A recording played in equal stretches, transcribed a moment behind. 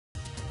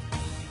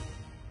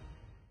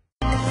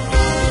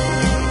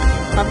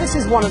This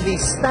is one of the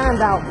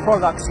standout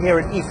products here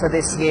at IFA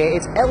this year.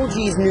 It's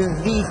LG's new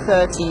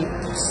V30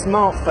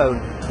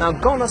 smartphone. Now,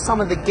 gone are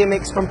some of the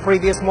gimmicks from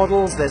previous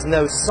models. There's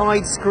no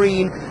side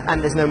screen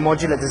and there's no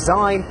modular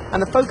design, and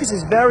the focus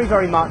is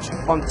very much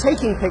on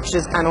taking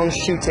pictures and on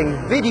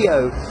shooting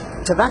video.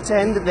 To that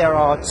end, there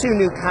are two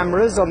new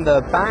cameras on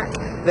the back.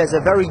 There's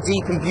a very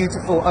deep and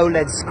beautiful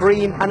OLED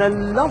screen and a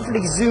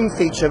lovely zoom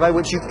feature by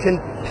which you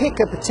can pick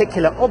a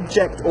particular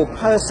object or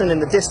person in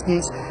the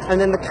distance,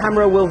 and then the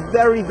camera will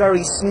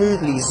very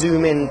smoothly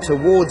zoom in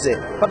towards it.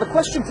 But the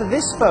question for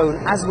this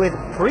phone, as with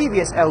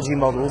previous LG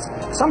models,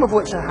 some of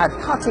which have had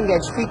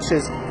cutting-edge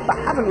features but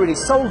haven't really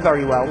sold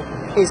very well,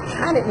 is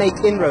can it make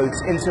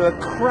inroads into a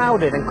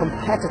crowded and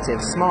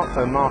competitive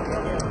smartphone market?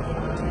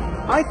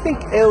 I think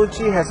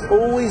LG has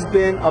always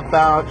been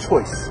about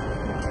choice.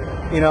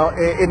 You know,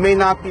 it may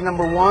not be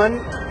number one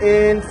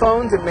in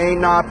phones, it may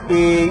not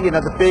be, you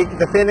know,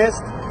 the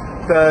thinnest,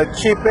 the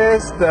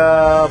cheapest,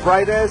 the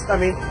brightest. I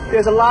mean,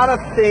 there's a lot of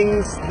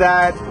things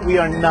that we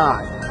are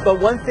not.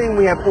 But one thing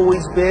we have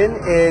always been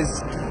is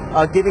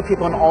giving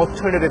people an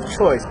alternative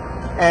choice.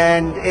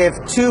 And if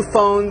two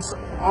phones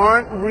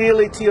aren't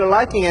really to your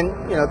liking, and,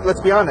 you know, let's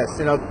be honest,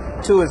 you know,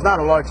 two is not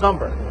a large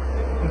number,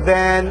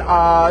 then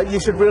you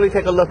should really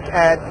take a look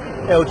at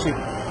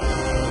LG.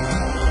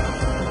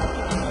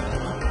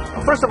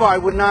 First of all, I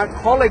would not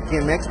call it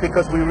gimmicks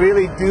because we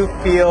really do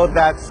feel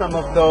that some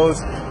of those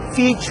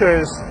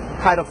features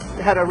had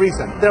a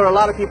reason. There are a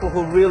lot of people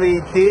who really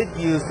did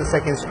use the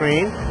second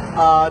screen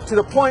to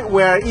the point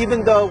where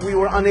even though we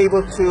were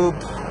unable to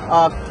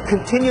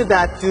continue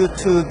that due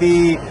to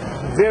the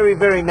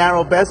very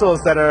narrow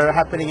bezels that are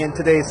happening in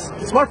today's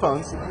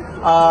smartphones,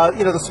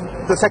 you know,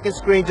 the second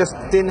screen just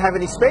didn't have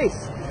any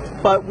space.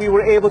 But we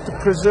were able to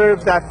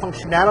preserve that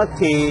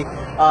functionality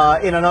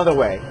in another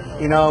way,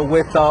 you know,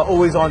 with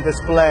always on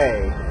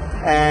display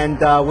and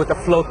with a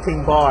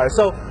floating bar.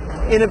 So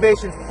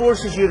innovation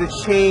forces you to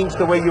change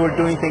the way you were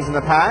doing things in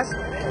the past.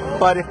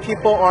 But if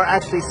people are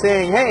actually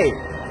saying, hey,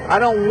 I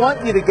don't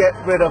want you to get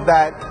rid of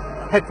that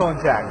headphone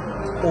jack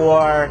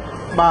or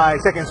my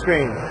second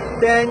screen,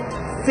 then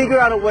figure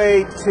out a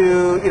way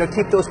to, you know,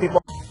 keep those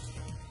people